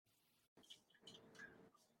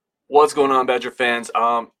What's going on, Badger fans?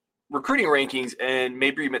 Recruiting rankings and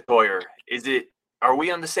Mabrey Mettauer. Are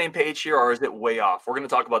we on the same page here, or is it way off? We're going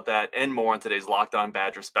to talk about that and more on today's Locked On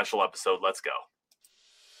Badger special episode. Let's go.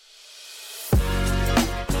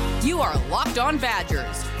 You are Locked On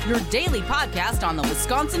Badgers, your daily podcast on the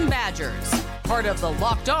Wisconsin Badgers. Part of the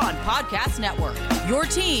Locked On Podcast Network, your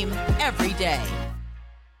team every day.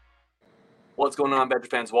 What's going on, Badger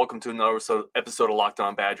fans? Welcome to another episode of Locked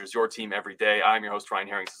On Badgers, your team every day. I'm your host, Ryan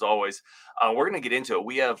Herrings, as always. We're going to get into it.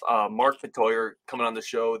 We have Mark Mettauer coming on the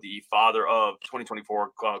show, the father of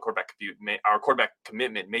 2024 our quarterback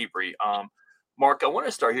commitment, Mabrey. Mark, I want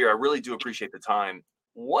to start here. I really do appreciate the time.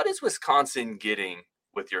 What is Wisconsin getting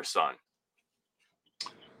with your son?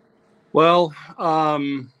 Well,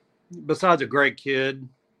 besides a great kid,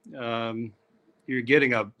 you're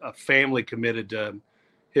getting a family committed to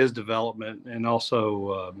his development, and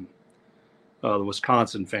also the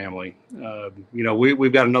Wisconsin family.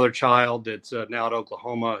 We've got another child that's now at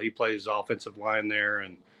Oklahoma. He plays offensive line there,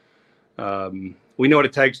 and we know what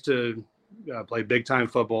it takes to play big-time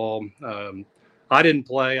football. I didn't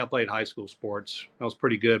play. I played high school sports. I was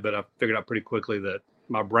pretty good, but I figured out pretty quickly that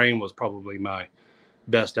my brain was probably my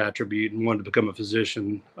best attribute and wanted to become a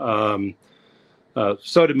physician.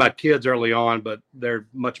 So did my kids early on, but they're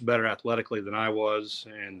much better athletically than I was.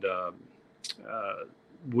 And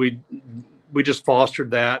we just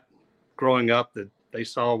fostered that growing up, that they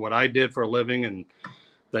saw what I did for a living, and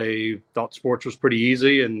they thought sports was pretty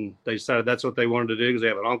easy, and they decided that's what they wanted to do because they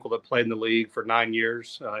have an uncle that played in the league for 9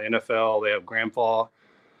 years, NFL. They have a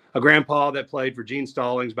grandpa that played for Gene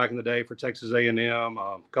Stallings back in the day for Texas A&M,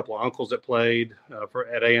 a couple of uncles that played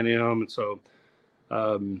at A&M. And so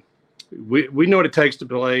we know what it takes to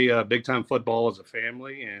play big-time football as a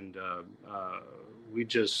family, and we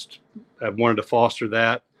just have wanted to foster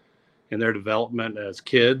that in their development as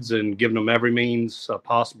kids and giving them every means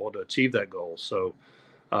possible to achieve that goal. So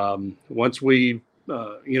once we,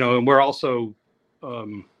 and we're also,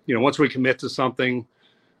 once we commit to something,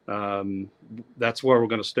 that's where we're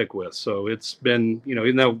going to stick with. So it's been,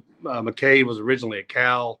 even though McCade was originally at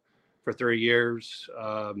Cal for 3 years,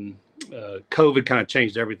 COVID kind of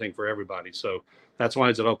changed everything for everybody. So that's why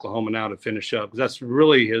he's at Oklahoma now to finish up, because that's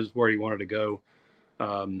really where he wanted to go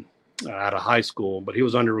out of high school. But he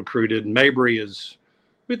was under recruited. Mabrey is,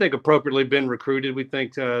 we think, appropriately been recruited. We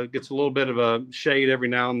think gets a little bit of a shade every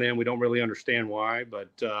now and then. We don't really understand why, but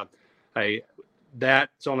hey,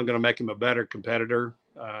 that's only going to make him a better competitor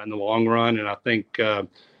in the long run. And I think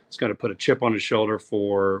it's going to put a chip on his shoulder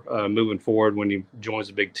for moving forward when he joins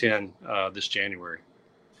the Big Ten this January.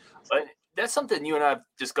 But that's something you and I have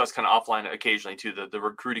discussed kind of offline occasionally too, the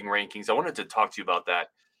recruiting rankings. I wanted to talk to you about that.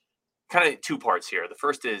 Kind of two parts here. The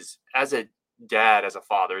first is, as a dad, as a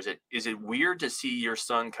father, is it weird to see your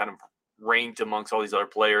son kind of ranked amongst all these other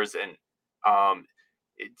players? And are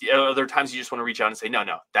there times you just want to reach out and say, no,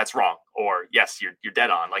 that's wrong, or yes, you're dead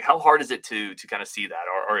on? Like, how hard is it to kind of see that,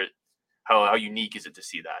 or how unique is it to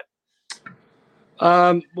see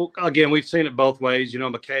that? Well, again, we've seen it both ways.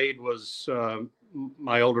 McCade was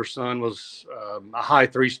my older son was a high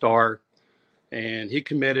 3-star, and he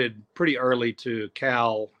committed pretty early to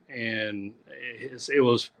Cal, and it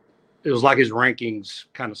was like his rankings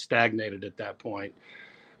kind of stagnated at that point.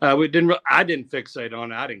 I didn't fixate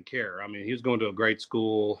on it. I didn't care. I mean, he was going to a great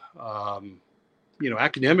school,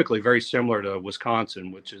 academically very similar to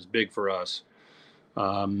Wisconsin, which is big for us.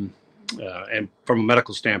 And from a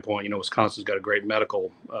medical standpoint, Wisconsin's got a great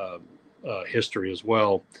medical history as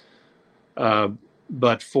well.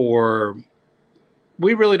 But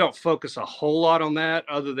we really don't focus a whole lot on that,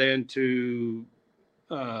 other than to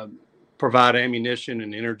provide ammunition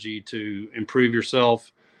and energy to improve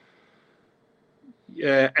yourself.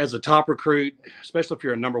 As a top recruit, especially if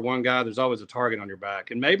you're a number one guy, there's always a target on your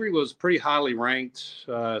back. And Mabrey was pretty highly ranked.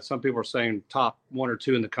 Some people are saying top 1 or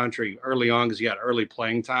 2 in the country early on, because he got early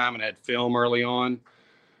playing time and had film early on.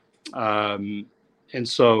 And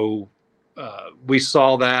so we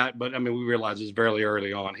saw that, but we realized it's very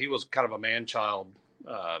early on. He was kind of a man-child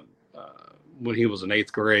when he was in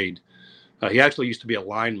 8th grade. He actually used to be a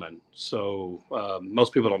lineman. So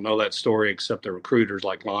most people don't know that story, except the recruiters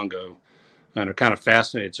like Longo, and are kind of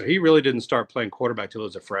fascinated. So he really didn't start playing quarterback till he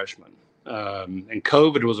was a freshman. And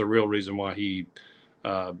COVID was a real reason why he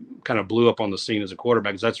kind of blew up on the scene as a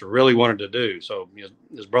quarterback, because that's what he really wanted to do. So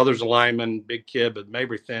his brother's a lineman, big kid, but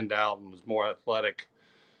Mabrey thinned out and was more athletic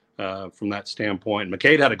from that standpoint.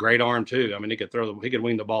 McCade had a great arm too. He could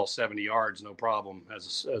wing the ball 70 yards, no problem,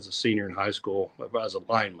 as a senior in high school as a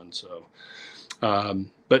lineman. So,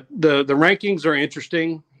 but the rankings are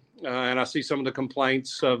interesting. And I see some of the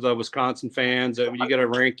complaints of the Wisconsin fans that you get a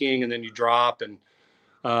ranking and then you drop. And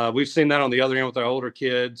We've seen that on the other end with our older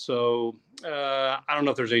kids. So I don't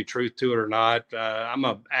know if there's any truth to it or not. I'm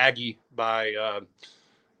a Aggie by,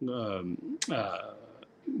 by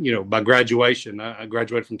graduation. I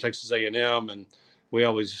graduated from Texas A&M, and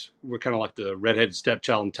we're kind of like the redheaded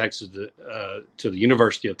stepchild in Texas to the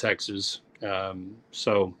University of Texas.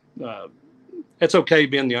 So it's okay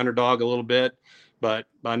being the underdog a little bit, but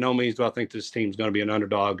by no means do I think this team's going to be an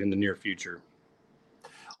underdog in the near future.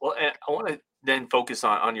 Well, and I want to then focus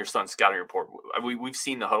on your son's scouting report. We've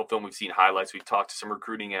seen the huddle film. We've seen highlights. We've talked to some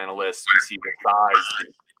recruiting analysts. We see the size,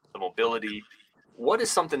 the mobility. What is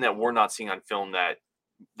something that we're not seeing on film that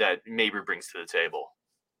Mabrey brings to the table?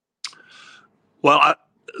 Well,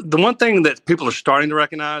 the one thing that people are starting to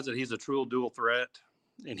recognize that he's a true dual threat,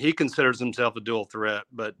 and he considers himself a dual threat,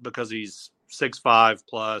 but because he's 6'5"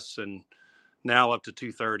 plus and now up to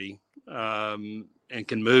 230 and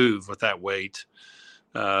can move with that weight.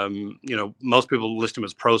 Most people list him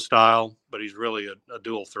as pro style, but he's really a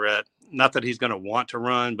dual threat. Not that he's going to want to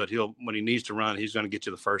run, but when he needs to run, he's going to get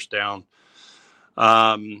you the first down.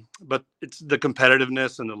 But it's the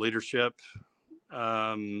competitiveness and the leadership,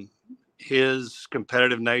 his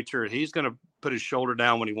competitive nature. He's going to put his shoulder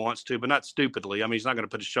down when he wants to, but not stupidly. I mean, he's not going to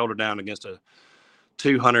put his shoulder down against a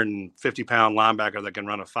 250-pound linebacker that can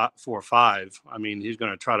run a 4.5. I mean, he's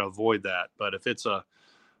going to try to avoid that. But if it's a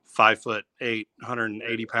 5'8",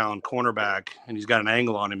 180-pound cornerback and he's got an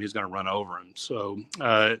angle on him, he's going to run over him. So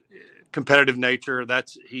competitive nature,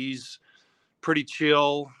 he's pretty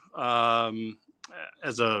chill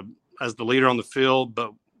as the leader on the field,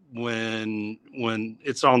 but when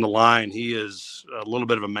it's on the line, he is a little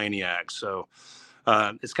bit of a maniac. So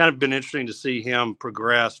it's kind of been interesting to see him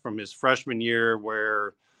progress from his freshman year,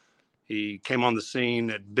 where he came on the scene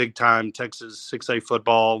at big time Texas 6A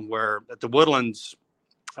football, where at the Woodlands,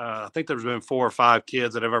 I think there's been 4 or 5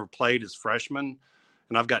 kids that have ever played as freshmen,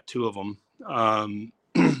 and I've got 2 of them.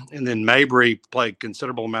 And then Mabrey played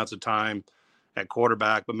considerable amounts of time at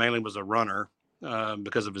quarterback, but mainly was a runner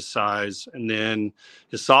because of his size. And then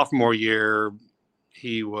his sophomore year,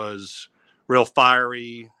 he was real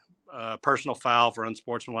fiery, personal foul for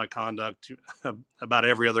unsportsmanlike conduct about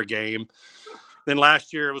every other game. Then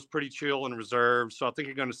last year it was pretty chill and reserved. So I think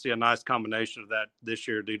you're going to see a nice combination of that this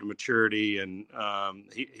year due to maturity. And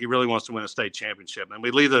he really wants to win a state championship. And we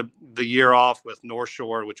leave the year off with North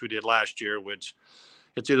Shore, which we did last year, which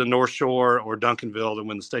it's either North Shore or Duncanville to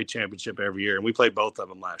win the state championship every year. And we played both of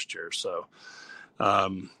them last year. So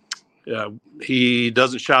he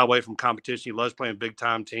doesn't shy away from competition. He loves playing big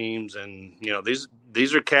time teams. And,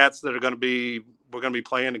 these are cats that we're going to be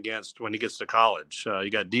playing against when he gets to college. You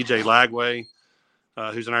got DJ Lagway,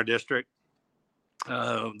 who's in our district.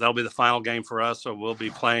 That'll be the final game for us. So we'll be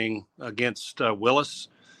playing against Willis.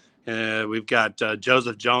 We've got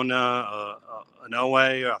Joseph Jonah,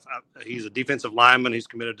 Inoue. He's a defensive lineman. He's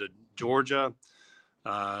committed to Georgia.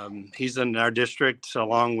 He's in our district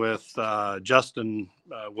along with Justin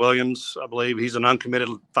Williams, I believe. He's an uncommitted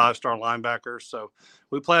 5-star linebacker. So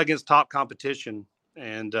we play against top competition.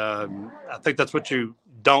 And I think that's what you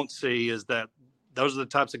don't see, is that those are the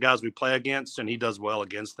types of guys we play against, and he does well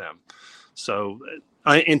against them. So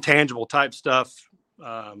intangible type stuff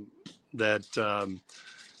that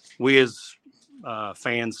we as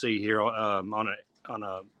fans see here on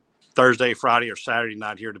a Thursday, Friday, or Saturday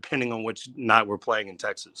night here, depending on which night we're playing in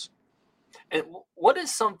Texas. And what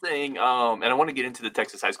is something, and I want to get into the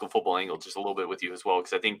Texas high school football angle just a little bit with you as well,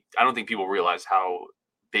 because I don't think people realize how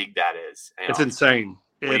big that is. It's insane.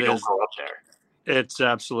 When you don't grow up there. It's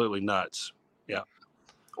absolutely nuts. Yeah.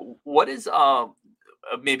 What is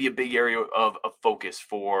maybe a big area of focus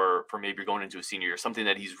for maybe going into a senior year, something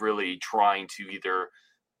that he's really trying to either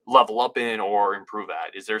level up in or improve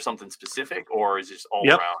at? Is there something specific, or is this all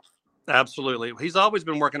around? Absolutely. He's always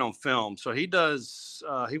been working on film. So he does,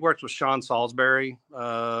 he works with Sean Salisbury. He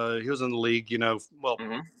was in the league,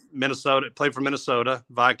 Minnesota, played for Minnesota,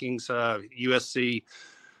 Vikings, USC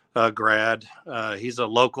grad. He's a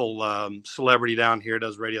local celebrity down here,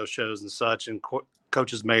 does radio shows and such, and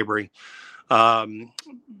coaches Mabrey.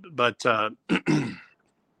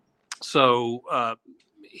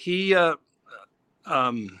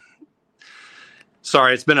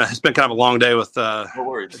 Sorry, it's been kind of a long day with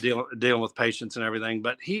dealing with patients and everything.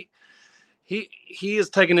 But he is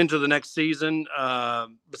taken into the next season.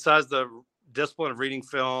 Besides the discipline of reading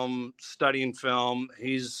film, studying film,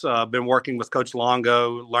 he's been working with Coach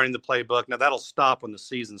Longo, learning the playbook. Now that'll stop when the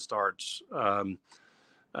season starts,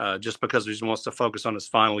 just because he wants to focus on his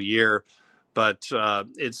final year. But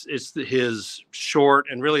it's his short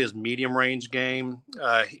and really his medium range game.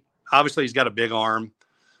 Obviously, he's got a big arm.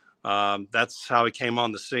 That's how he came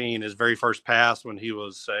on the scene. His very first pass when he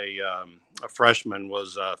was a freshman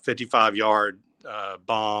was a 55-yard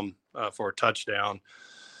bomb for a touchdown.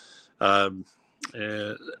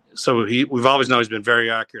 So we've always known he's been very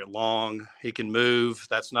accurate long. He can move.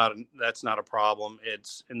 That's not a problem.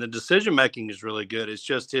 And the decision making is really good. It's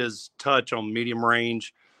just his touch on medium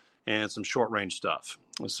range and some short range stuff.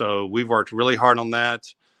 So we've worked really hard on that.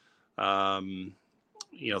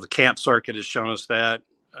 The camp circuit has shown us that.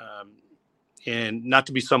 And not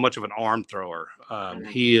to be so much of an arm thrower.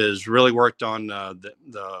 He has really worked on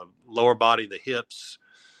the lower body, the hips,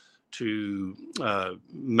 to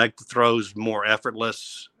make the throws more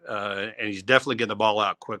effortless. And he's definitely getting the ball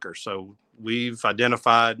out quicker. So we've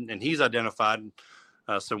identified, and he's identified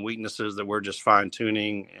some weaknesses that we're just fine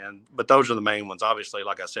tuning. But those are the main ones. Obviously,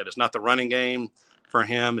 like I said, it's not the running game for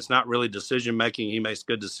him. It's not really decision making. He makes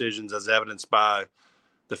good decisions as evidenced by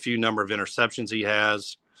the few number of interceptions he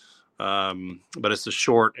has. But it's the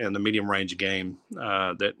short and the medium range game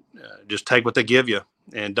that just take what they give you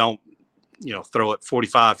and don't, throw it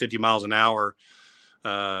 45, 50 miles an hour.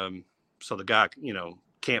 So the guy,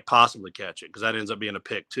 can't possibly catch it, because that ends up being a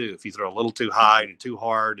pick too. If you throw a little too high and too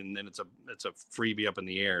hard, and then it's a freebie up in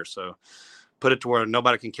the air. So put it to where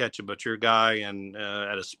nobody can catch it but your guy, and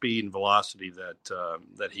at a speed and velocity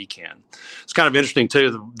that he can. It's kind of interesting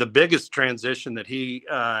too. The biggest transition that he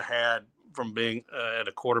had from being at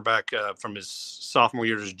a quarterback from his sophomore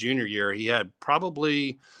year to his junior year, he had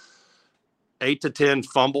probably 8 to 10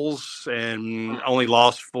 fumbles and only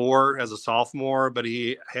lost 4 as a sophomore, but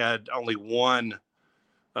he had only one.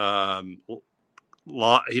 He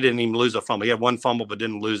didn't even lose a fumble. He had one fumble, but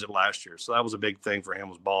didn't lose it last year. So that was a big thing for him,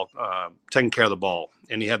 was taking care of the ball.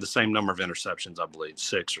 And he had the same number of interceptions, I believe,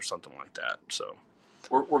 6 or something like that. So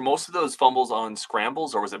were most of those fumbles on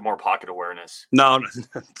scrambles, or was it more pocket awareness? No,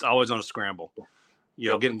 it's always on a scramble.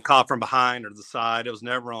 Getting caught from behind or the side. It was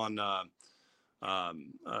never on.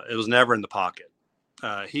 It was never in the pocket.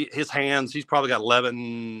 His hands, he's probably got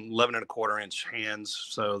 11 and a quarter inch hands.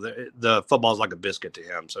 So the football is like a biscuit to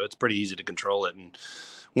him. So it's pretty easy to control it. And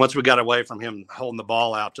once we got away from him holding the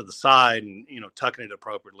ball out to the side and, tucking it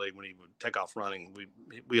appropriately when he would take off running,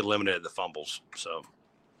 we eliminated the fumbles. So.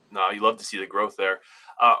 No, you love to see the growth there.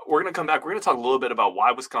 We're going to come back. We're going to talk a little bit about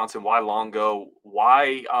why Wisconsin, why Longo,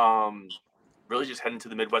 why really just heading to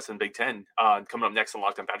the Midwest and Big Ten. Coming up next on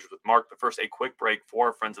Locked On Badgers with Mark. But first, a quick break for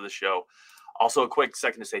our friends of the show. Also, a quick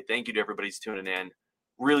second to say thank you to everybody who's tuning in.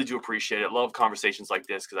 Really do appreciate it. Love conversations like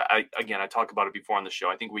this because, I talk about it before on the show.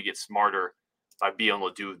 I think we get smarter by being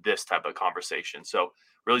able to do this type of conversation. So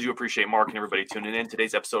really do appreciate Mark and everybody tuning in.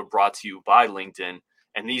 Today's episode brought to you by LinkedIn.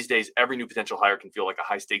 And these days, every new potential hire can feel like a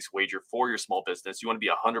high-stakes wager for your small business. You want to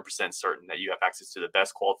be 100% certain that you have access to the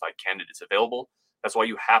best qualified candidates available. That's why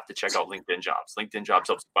you have to check out LinkedIn Jobs. LinkedIn Jobs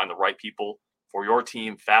helps you find the right people for your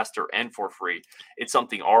team faster and for free. It's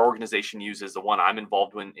something our organization uses, the one I'm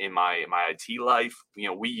involved in my IT life.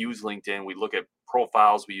 We use LinkedIn. We look at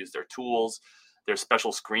profiles. We use their tools, their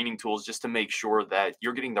special screening tools, just to make sure that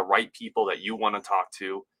you're getting the right people that you want to talk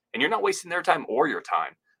to, and you're not wasting their time or your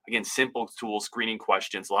time. Again, simple tools, screening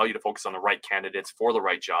questions, allow you to focus on the right candidates for the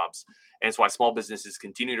right jobs. And it's why small businesses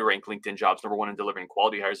continue to rank LinkedIn Jobs #1 in delivering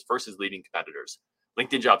quality hires versus leading competitors.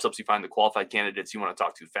 LinkedIn Jobs helps you find the qualified candidates you want to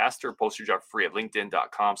talk to faster. Post your job free at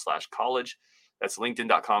linkedin.com/college. That's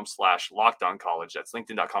linkedin.com/lockedoncollege. That's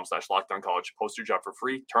linkedin.com/lockedoncollege. Post your job for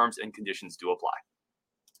free. Terms and conditions do apply.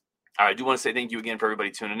 All right, I do want to say thank you again for everybody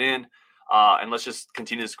tuning in. And let's just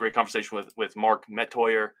continue this great conversation with Mark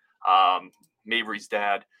Mettauer, Mabrey's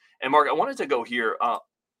dad. And Mark, I wanted to go here.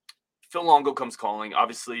 Phil Longo comes calling.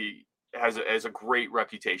 Obviously, has a great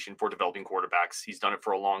reputation for developing quarterbacks. He's done it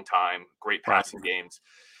for a long time. Great passing games.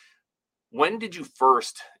 When did you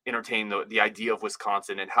first entertain the idea of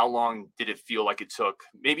Wisconsin, and how long did it feel like it took?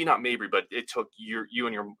 Maybe not Mabrey, but it took you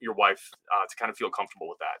and your wife to kind of feel comfortable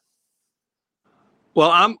with that.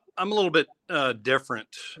 Well, I'm a little bit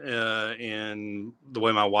different in the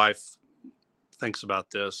way my wife thinks about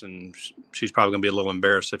this, and she's probably going to be a little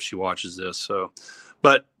embarrassed if she watches this. So,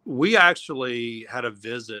 but we actually had a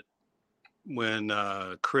visit when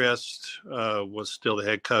Chris was still the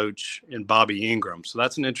head coach and Bobby Ingram. So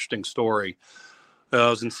that's an interesting story. It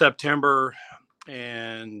was in September,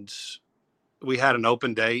 and we had an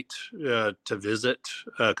open date to visit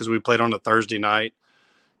because we played on a Thursday night.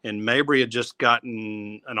 And Mabrey had just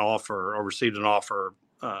gotten an offer or received an offer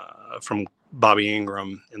from Bobby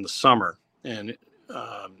Ingram in the summer. And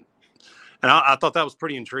I thought that was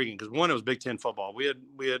pretty intriguing because, one, it was Big Ten football. We had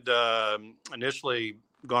initially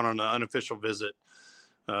gone on an unofficial visit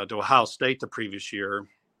to Ohio State the previous year.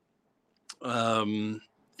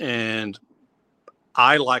 And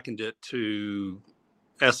I likened it to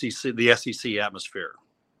the SEC atmosphere.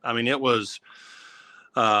 I mean, it was,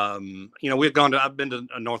 I've been to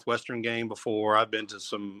a Northwestern game before. I've been to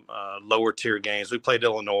some lower tier games. We played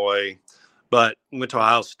Illinois, but went to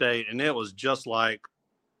Ohio State, and it was just like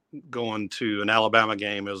going to an Alabama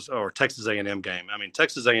game or Texas A&M game. I mean,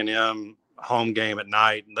 Texas A&M home game at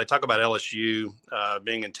night. They talk about LSU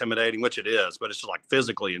being intimidating, which it is, but it's just like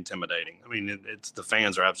physically intimidating. I mean, it's the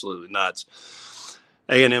fans are absolutely nuts.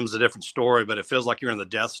 A&M's a different story, but it feels like you're in the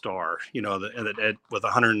Death Star, with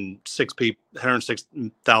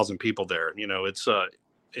 106,000 people there.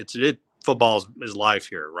 Football is life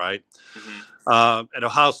here, right? Mm-hmm. At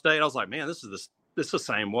Ohio State, I was like, man, this is the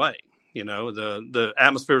same way. The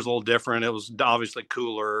atmosphere is a little different. It was obviously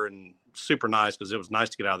cooler and super nice because it was nice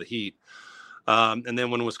to get out of the heat. And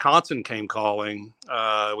then when Wisconsin came calling,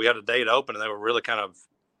 we had a date open, and they were really kind of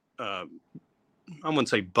I wouldn't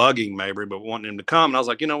say bugging Mabrey, but wanting him to come. And I was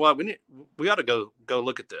like, you know what, we got to go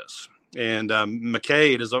look at this. And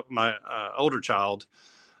McCade is my older child,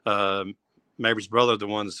 Mabrey's brother, the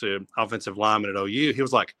one that's the offensive lineman at OU. He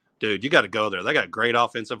was like, dude, you got to go there. They got great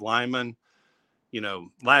offensive linemen. You're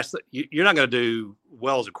not going to do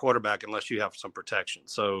well as a quarterback unless you have some protection.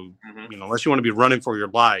 So, unless you want to be running for your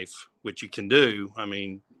life, which you can do. I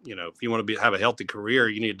mean, if you want to have a healthy career,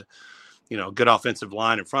 you need good offensive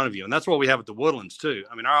line in front of you. And that's what we have at the Woodlands too.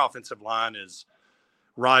 I mean, our offensive line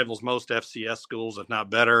rivals most FCS schools, if not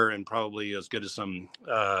better, and probably as good as some,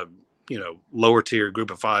 lower tier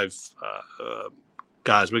group of five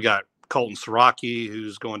guys. We got Colton Siraki,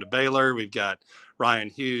 who's going to Baylor. We've got Ryan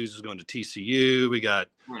Hughes, who's going to TCU. We got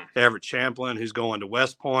Everett Champlin, who's going to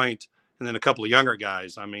West Point, and then a couple of younger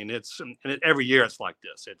guys. I mean, every year it's like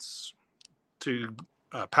this. It's two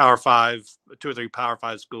or three Power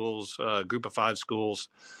 5 schools, group of 5 schools.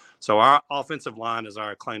 So our offensive line is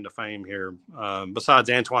our claim to fame here. Besides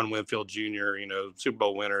Antoine Winfield Jr., Super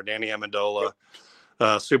Bowl winner, Danny Amendola,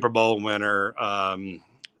 Super Bowl winner,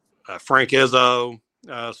 Frank Izzo,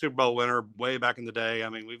 Super Bowl winner way back in the day. I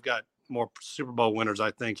mean, we've got more Super Bowl winners,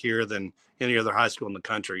 I think, here than any other high school in the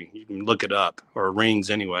country. You can look it up, or rings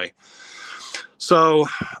anyway. So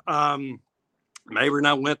Mabrey and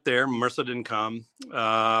I went there. Marissa didn't come.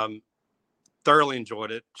 Thoroughly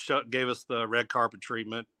enjoyed it. Gave us the red carpet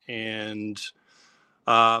treatment. And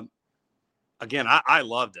again, I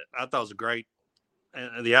loved it. I thought it was great.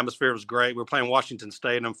 And the atmosphere was great. We were playing Washington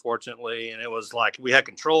State, unfortunately. And it was like we had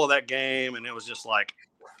control of that game. And it was just like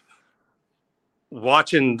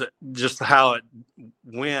watching just how it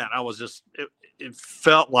went. It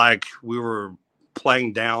felt like we were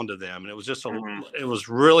playing down to them. And it was just it was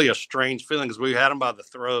really a strange feeling because we had them by the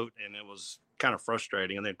throat, and it was kind of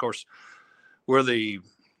frustrating. And then, of course, we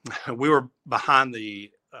were behind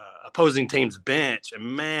the opposing team's bench, and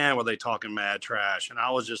man, were they talking mad trash. And I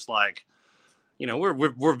was just like,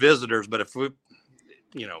 we're visitors, but if we,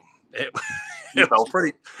 it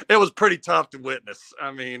was pretty tough to witness.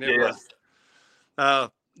 I mean, it was,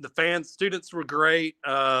 the students were great.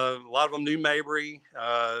 A lot of them knew Mabrey,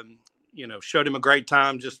 showed him a great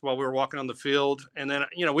time just while we were walking on the field. And then,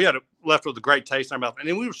 we had left with a great taste in our mouth, and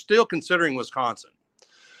then we were still considering Wisconsin.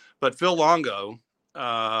 But Phil Longo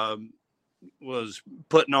was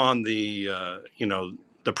putting on the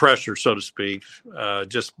pressure, so to speak,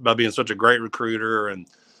 just by being such a great recruiter and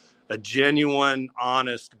a genuine,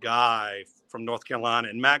 honest guy from North Carolina.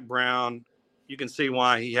 And Mac Brown, you can see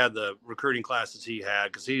why he had the recruiting classes he had,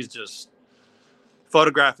 because he's just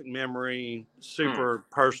photographic memory, super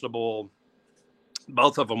personable.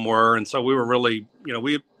 Both of them were. And so we were really,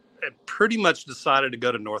 we had pretty much decided to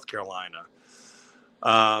go to North Carolina.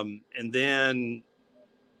 And then,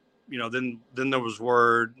 then there was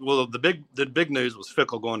word. Well, the big news was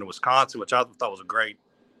Fickle going to Wisconsin, which I thought was a great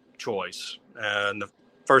choice. And the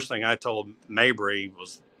first thing I told Mabrey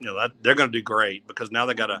was, that they're going to do great, because now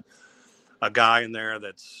they got a guy in there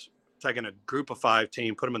that's taking a group of 5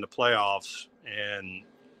 team, put them in the playoffs and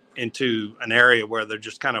into an area where they're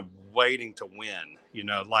just kind of waiting to win,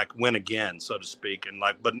 like win again, so to speak. And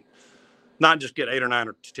but not just get 8 or 9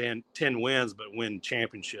 or 10 wins, but win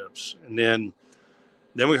championships. And then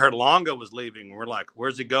we heard Longo was leaving. We're like,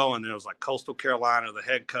 where's he going? And it was like Coastal Carolina, the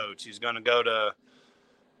head coach. He's going to go to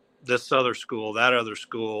this other school, that other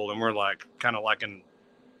school. And we're like, kind of like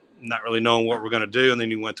not really knowing what we're going to do. And then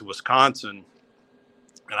he went to Wisconsin.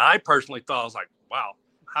 And I personally thought, I was like, wow,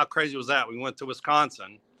 how crazy was that? We went to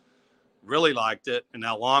Wisconsin, really liked it. And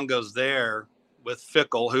now Longo's there with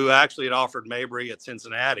Fickle, who actually had offered Mabrey at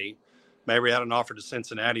Cincinnati. Mabrey had an offer to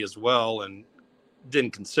Cincinnati as well, and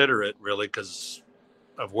didn't consider it really because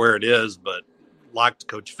of where it is, but liked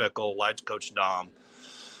Coach Fickle, liked Coach Dom.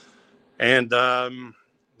 And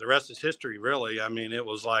the rest is history, really. I mean, it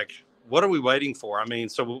was like, what are we waiting for? I mean,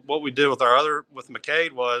 so what we did with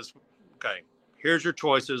McCade was, okay, here's your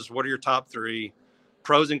choices. What are your top three?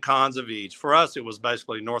 Pros and cons of each. For us, it was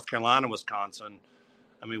basically North Carolina, Wisconsin.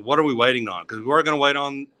 I mean, what are we waiting on? Because we're going to wait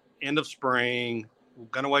on end of spring. We're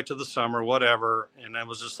going to wait till the summer, whatever. And it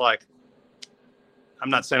was just like, I'm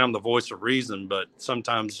not saying I'm the voice of reason, but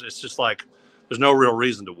sometimes it's just like there's no real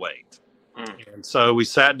reason to wait. And so we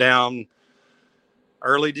sat down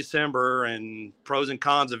early December and pros and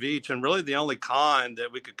cons of each. And really the only con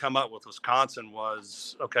that we could come up with Wisconsin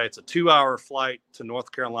was, okay, it's a 2-hour flight to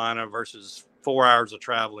North Carolina versus 4 hours of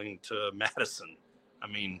traveling to Madison. I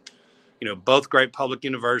mean, both great public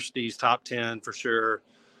universities, top 10 for sure.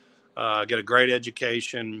 Get a great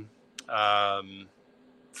education.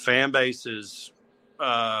 Fan base is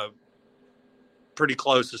pretty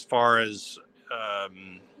close as far as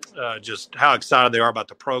just how excited they are about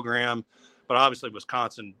the program. But obviously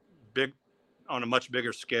Wisconsin, big on a much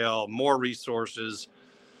bigger scale, more resources.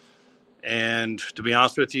 And to be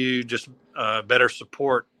honest with you, just better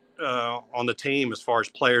support on the team as far as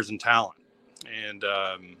players and talent. And,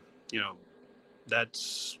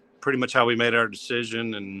 that's pretty much how we made our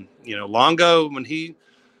decision. And, Longo, when he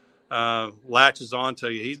latches on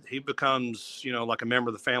to you, he becomes, like a member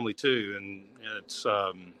of the family too. And it's,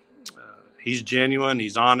 he's genuine,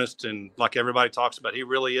 he's honest. And like everybody talks about, he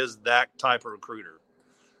really is that type of recruiter.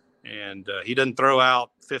 And he doesn't throw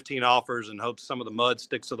out 15 offers and hopes some of the mud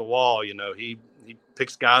sticks to the wall. He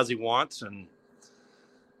picks guys he wants and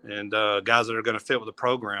guys that are going to fit with the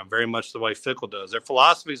program, very much the way Fickle does. Their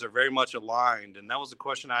philosophies are very much aligned. And that was the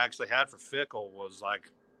question I actually had for Fickle was like,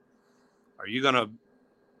 are you going to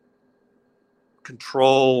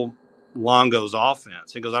control Longo's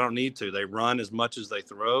offense? He goes, I don't need to. They run as much as they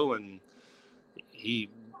throw. And he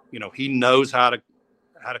knows how to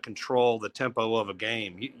control the tempo of a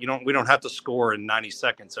game. We don't have to score in 90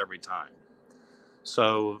 seconds every time.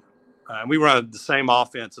 So we run the same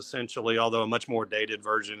offense essentially, although a much more dated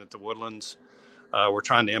version at the Woodlands. We're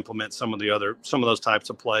trying to implement some of those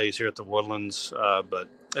types of plays here at the Woodlands, but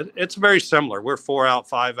it's very similar. We're 4 out,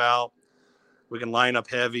 5 out. We can line up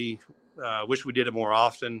heavy. Wish we did it more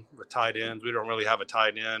often with tight ends. We don't really have a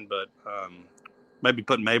tight end, but maybe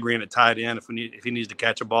put Mabrey in at tight end if he needs to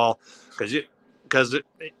catch a ball, because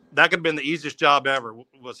that could have been the easiest job ever,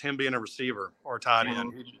 was him being a receiver or a tight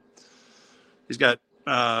end. He's got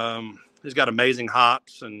amazing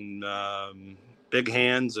hops and big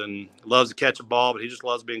hands and loves to catch a ball, but he just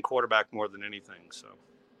loves being quarterback more than anything. So,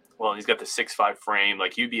 well, he's got the 6'5" frame.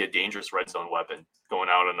 Like, he'd be a dangerous red zone weapon going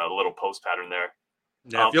out in a little post pattern there.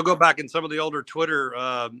 Yeah, if you'll go back in some of the older Twitter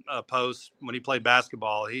posts when he played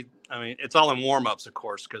basketball, it's all in warm-ups, of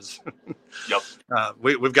course, because yep.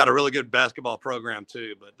 We've got a really good basketball program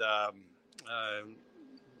too. But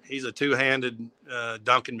he's a two-handed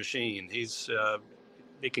dunking machine. He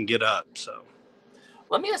can get up. So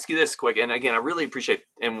let me ask you this quick, and again, I really appreciate,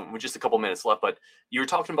 and with just a couple minutes left, but you were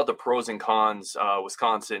talking about the pros and cons,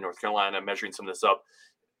 Wisconsin, North Carolina, measuring some of this up.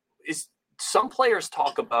 Some players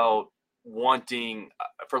talk about wanting,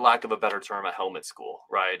 for lack of a better term, a helmet school,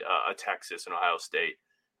 right? A Texas and Ohio State.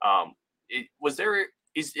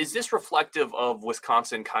 Is this reflective of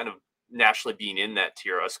Wisconsin kind of nationally being in that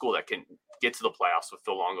tier, a school that can get to the playoffs with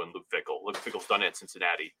Phil Longo and Luke Fickell? Luke Fickell's done it at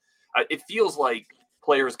Cincinnati. It feels like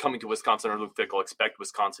players coming to Wisconsin or Luke Fickell expect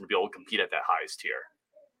Wisconsin to be able to compete at that highest tier.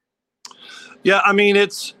 Yeah,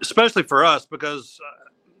 it's especially for us because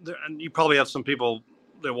and you probably have some people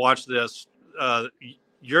that watch this.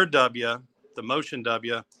 Your W, the motion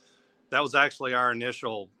W, that was actually our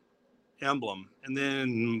initial emblem. And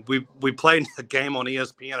then we played a game on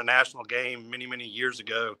ESPN, a national game many, many years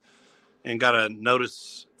ago, and got a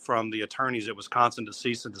notice from the attorneys at Wisconsin to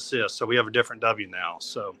cease and desist. So we have a different W now.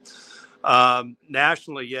 So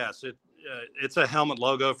nationally, yes, it's a helmet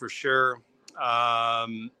logo for sure.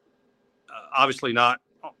 Obviously not,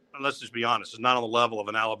 let's just be honest, it's not on the level of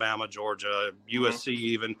an Alabama, Georgia, USC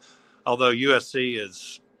even. Although USC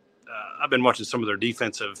is, I've been watching some of their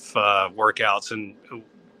defensive workouts, and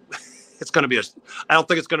it's going to be I don't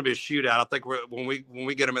think it's going to be a shootout. I think when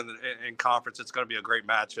we get them in conference, it's going to be a great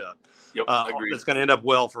matchup. Yep, agreed. It's going to end up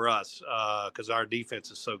well for us because our defense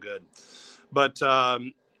is so good. But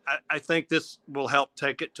I think this will help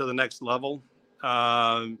take it to the next level.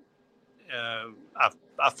 I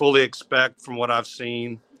fully expect, from what I've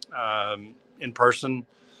seen in person,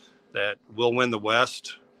 that we'll win the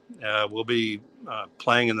West. We'll be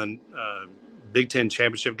playing in the Big Ten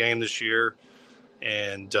championship game this year.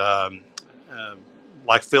 And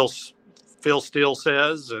like Phil Phil Steele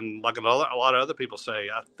says, and like a lot of other people say,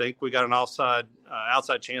 I think we got an outside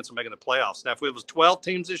chance of making the playoffs. Now, if it was 12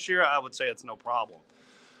 teams this year, I would say it's no problem.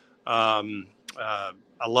 I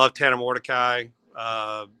love Tanner Mordecai,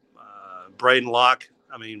 Braden Locke.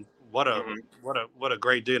 I mean, what a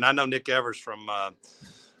great dude. And I know Nick Evers from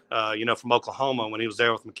from Oklahoma when he was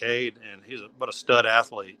there with McCade, and what a stud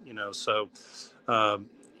athlete. So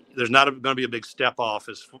there's not going to be a big step off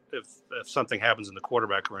if something happens in the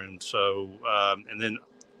quarterback room. So and then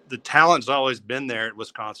the talent's always been there at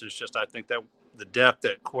Wisconsin. It's just I think that the depth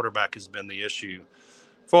at quarterback has been the issue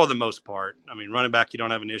for the most part. I mean, running back, you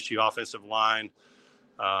don't have an issue. Offensive line,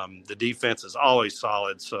 the defense is always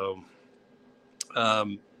solid. So,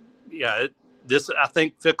 I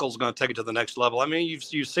think Fickle's going to take it to the next level. I mean,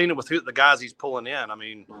 you've seen it with the guys he's pulling in. I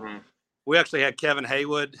mean, we actually had Kevin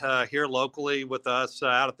Haywood here locally with us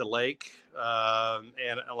out at the lake, and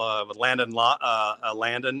with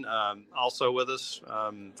Landon also with us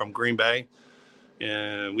from Green Bay.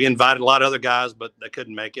 And we invited a lot of other guys, but they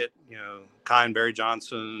couldn't make it. Kai and Barry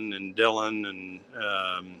Johnson and Dylan and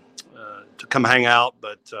to come hang out.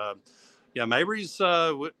 But Mabrey's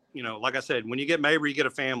like I said, when you get Mabrey, you get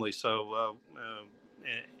a family. So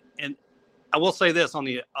and I will say this on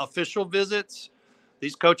the official visits,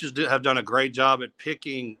 these coaches have done a great job at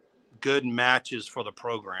picking good matches for the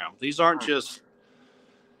program. These aren't just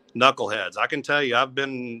knuckleheads. I can tell you, I've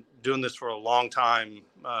been doing this for a long time.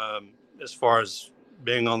 As far as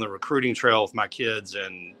being on the recruiting trail with my kids,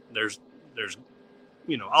 and there's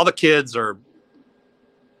all the kids are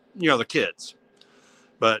the kids,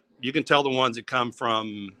 but you can tell the ones that come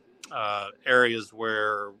from areas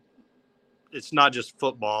where it's not just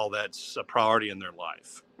football that's a priority in their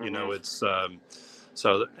life. It's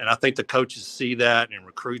so, and I think the coaches see that and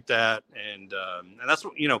recruit that, and that's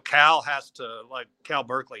what Cal has to, like Cal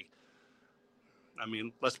Berkeley. I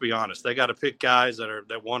mean, let's be honest, they got to pick guys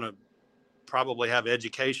that want to probably have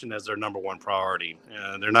education as their number one priority.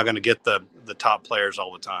 They're not going to get the top players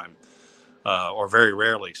all the time, or very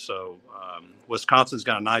rarely. So Wisconsin's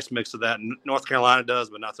got a nice mix of that. North Carolina does,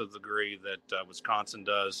 but not to the degree that Wisconsin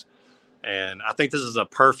does. And I think this is a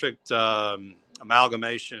perfect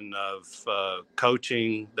amalgamation of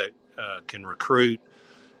coaching that can recruit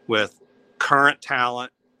with current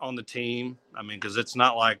talent on the team. I mean, because it's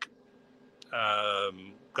not like going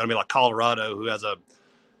to be like Colorado, who has a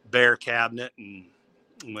bare cabinet, and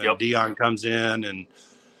when Dion comes in and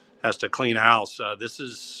has to clean house, this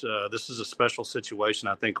is a special situation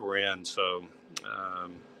I think we're in. So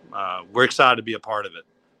we're excited to be a part of it.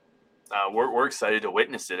 We're excited to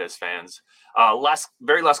witness it as fans.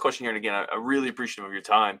 Very last question here, and again, I'm really appreciative of your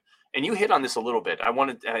time. And you hit on this a little bit. I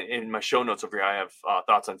wanted in my show notes over here, I have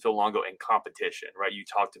thoughts on Phil Longo and competition. Right? You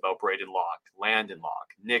talked about Braden Locke, Landon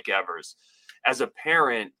Locke, Nick Evers. As a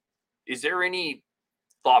parent, is there any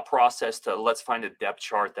thought process to let's find a depth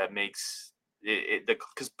chart that makes it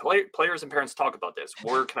because players and parents talk about this.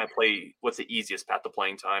 Where can I play? What's the easiest path to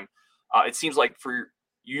playing time? It seems like for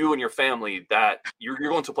you and your family that you're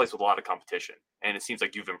going to a place with a lot of competition, and it seems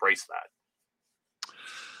like you've embraced that.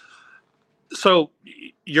 So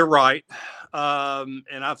you're right. And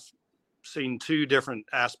I've seen two different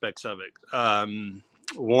aspects of it.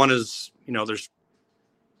 One is, there's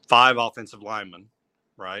 5 offensive linemen,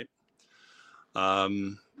 right?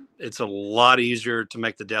 It's a lot easier to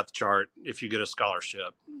make the depth chart if you get a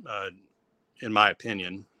scholarship, in my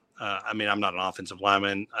opinion. I mean, I'm not an offensive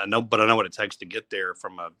lineman, but I know what it takes to get there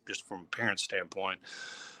from a parent standpoint.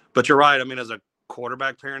 But you're right. I mean, as a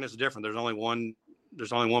quarterback parent, it's different. There's only one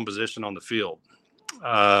position on the field.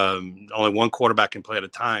 Only one quarterback can play at a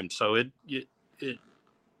time. So it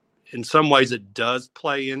in some ways it does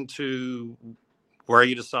play into where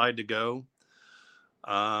you decide to go.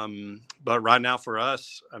 But right now for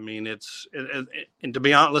us, I mean, and to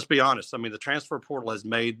be honest, let's be honest. I mean, the transfer portal has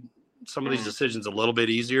made some of these decisions a little bit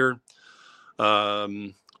easier,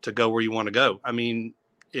 to go where you want to go. I mean,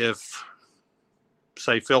 if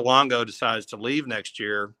say Phil Longo decides to leave next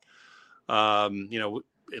year, at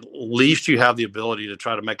least you have the ability to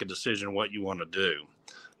try to make a decision what you want to do.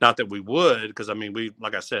 Not that we would, because I mean,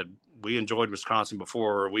 like I said, we enjoyed Wisconsin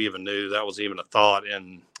before we even knew that was even a thought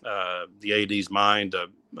in the AD's mind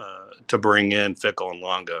to bring in Fickle and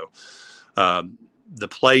Longo. The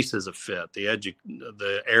place is a fit.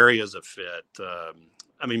 The area is a fit.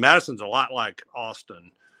 I mean, Madison's a lot like Austin,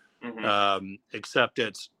 except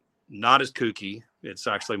it's not as kooky. It's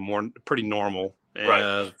actually pretty normal.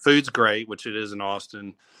 Right. Food's great, which it is in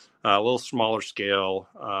Austin. A little smaller scale,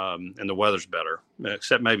 and the weather's better,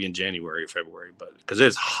 except maybe in January or February, but because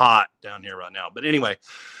it's hot down here right now. But anyway,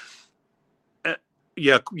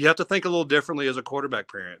 Yeah, you have to think a little differently as a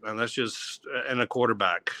quarterback parent, and that's just and a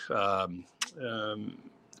quarterback.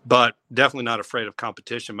 But definitely not afraid of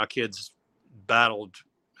competition. My kids battled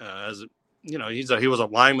as you know, he was a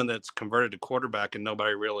lineman that's converted to quarterback, and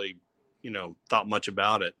nobody really, thought much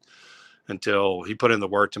about it until he put in the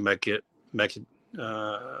work to make him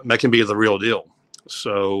be the real deal.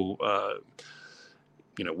 So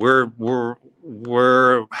we're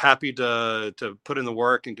happy to put in the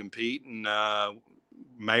work and compete, and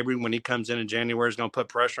Mabrey, when he comes in January, is going to put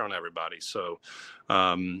pressure on everybody. So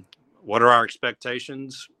what are our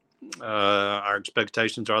expectations? Our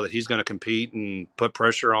expectations are that he's going to compete and put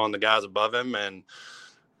pressure on the guys above him, and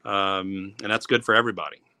that's good for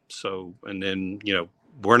everybody. So, and then,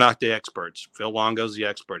 we're not the experts. Phil Longo's the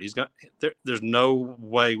expert. There's no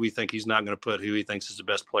way we think he's not going to put who he thinks is the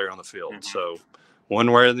best player on the field. Mm-hmm. So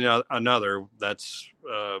one way or another, that's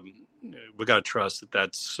we got to trust that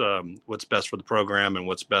that's what's best for the program and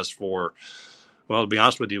what's best for, well, to be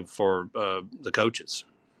honest with you, for the coaches.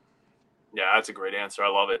 Yeah, that's a great answer. I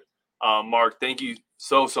love it. Mark, thank you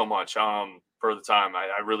so much for the time.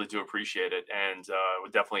 I really do appreciate it, and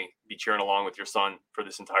would definitely be cheering along with your son for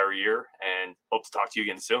this entire year, and hope to talk to you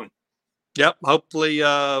again soon. Yep. Hopefully,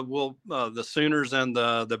 we'll the Sooners and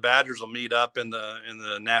the Badgers will meet up in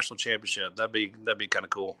the national championship. That'd be kind of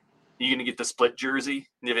cool. You gonna get the split jersey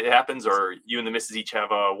if it happens, or you and the missus each have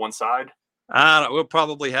one side? We'll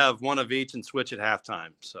probably have one of each and switch at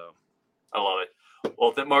halftime. So, I love it.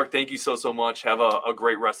 Well, Mark, thank you so much. Have a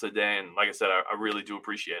great rest of the day, and like I said, I really do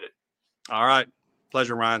appreciate it. All right,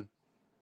 pleasure, Ryan.